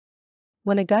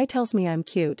When a guy tells me I'm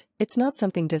cute, it's not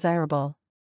something desirable.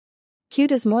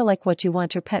 Cute is more like what you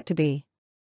want your pet to be.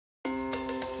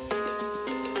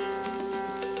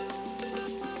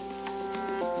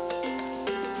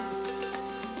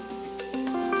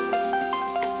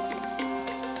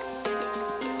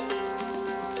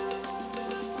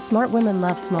 Smart women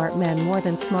love smart men more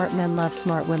than smart men love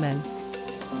smart women.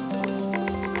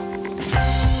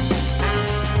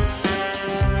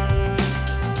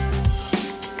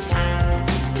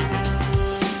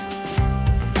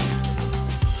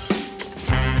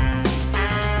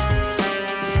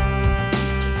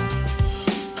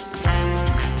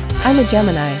 I'm a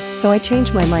Gemini, so I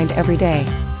change my mind every day.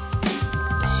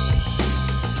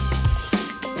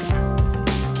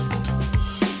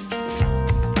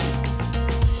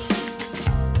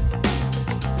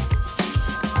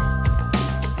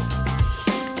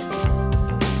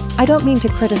 I don't mean to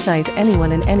criticize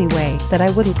anyone in any way that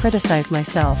I wouldn't criticize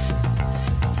myself.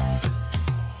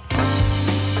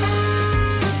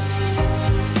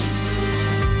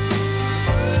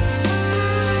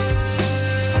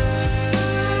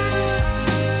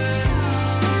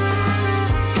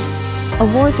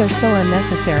 Awards are so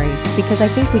unnecessary because I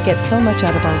think we get so much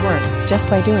out of our work just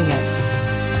by doing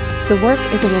it. The work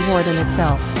is a reward in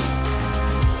itself.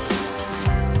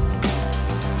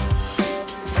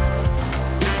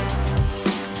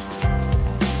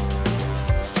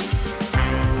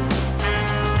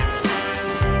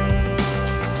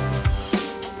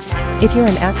 If you're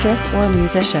an actress or a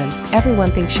musician,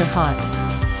 everyone thinks you're hot.